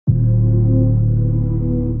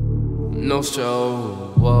No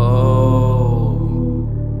show, whoa.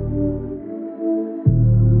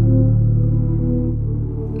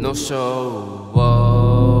 No show,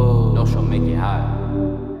 whoa. No show, make it hot.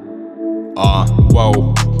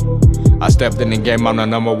 Whoa. I stepped in the game, I'm the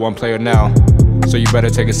 #1 player now. So you better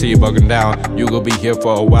take a seat, bugging down. You gon' be here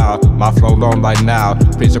for a while. My flow long like now.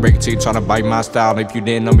 Please break your teeth, tryna bite my style. If you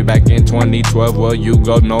didn't know me back in 2012, well, you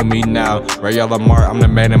gon' know me now. Rae Alamar, I'm the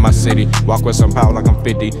man in my city. Walk with some power like I'm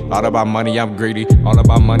 50. All about money, I'm greedy. All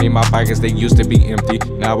about money, my pockets, they used to be empty.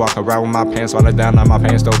 Now I walk around with my pants falling down, now my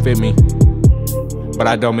pants don't fit me. But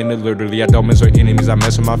I don't mean it literally, I don't mess with enemies, I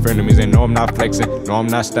mess with my frenemies. And no, I'm not flexing, no, I'm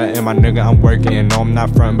not stunting, my nigga, I'm working. And no, I'm not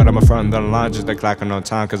frontin', but I'm a front of the line, just a clocking on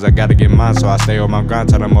time. Cause I gotta get mine, so I stay on my grind,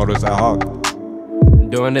 till the motors I hawk.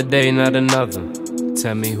 During the day, not another.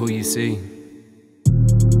 Tell me who you see.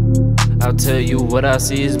 I'll tell you what I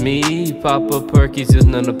see is me. Pop up perkies, just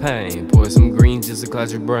none of pain. Pour some green just to cloud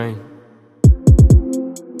your brain.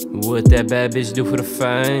 What that bad bitch do for the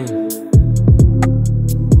fame?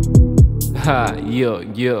 Ha, yeah.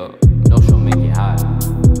 No show, make it hot.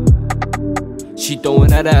 She throwing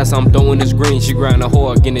that ass, I'm throwing this green. She grinding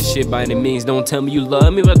hard, getting shit by any means. Don't tell me you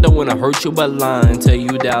love me, but I don't wanna hurt you by lying. Tell you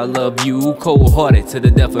that I love you, cold-hearted to the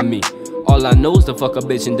death of me. All I know is to fuck a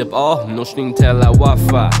bitch and dip off. No string tail like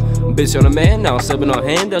Wi-Fi. Bitch on a man now, subbing on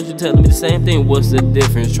handouts. You telling me the same thing, what's the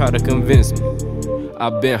difference? Try to convince me.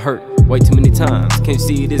 I've been hurt way too many times. Can't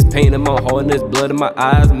see this pain in my heart and this blood in my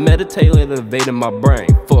eyes. Meditating, invading my brain.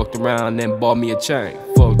 Fucked around and bought me a chain.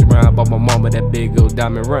 Fucked around, bought my mama that big old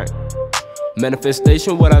diamond ring.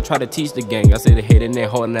 Manifestation, what I try to teach the gang. I say the hate in their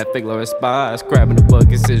heart and that fake love inspires. Grabbing the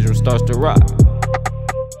bucket, scissors starts to rock.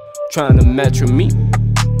 Trying to match with me.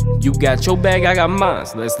 You got your bag, I got mine.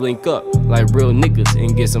 So let's link up like real niggas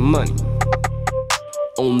and get some money.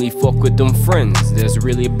 Only fuck with them friends that's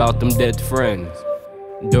really about them dead friends.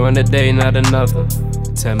 During the day, not another.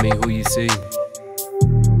 Tell me who you see.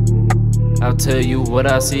 I'll tell you what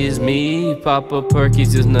I see is me. Pop up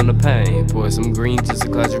perkies, just none of pain. Pour some green just to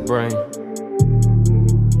cloud your brain.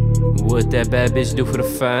 What that bad bitch do for the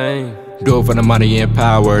fame? Do it for the money and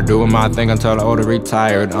power. Doing my thing until the older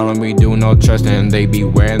retired. All of me do no trusting. They be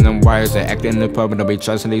wearing them wires. They acting in the public. Don't be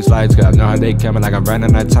trusting these lights. Cause I know how they coming like I'm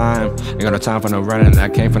running that time. Ain't got no time for no running. I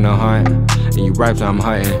came from the hunt. And you right, so I'm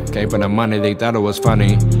hunting. Came for the money. They thought it was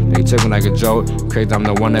funny. They took me like a joke. Crazy, I'm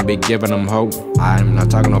the one that be giving them hope. I'm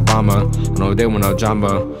not talking Obama. I know they want no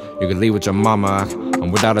drama. You can leave with your mama.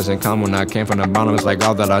 I'm without us in common. I came from the bottom. It's like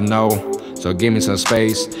all that I know. So give me some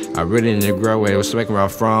space. I really need to grow where it was where I'm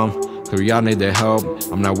from. Cause y'all need the help.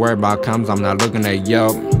 I'm not worried about comments, I'm not looking at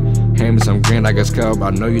Yelp. Hand me some green like a scalp. I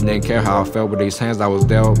know you didn't care how I felt with these hands I was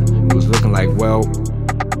dealt. It was looking like, well,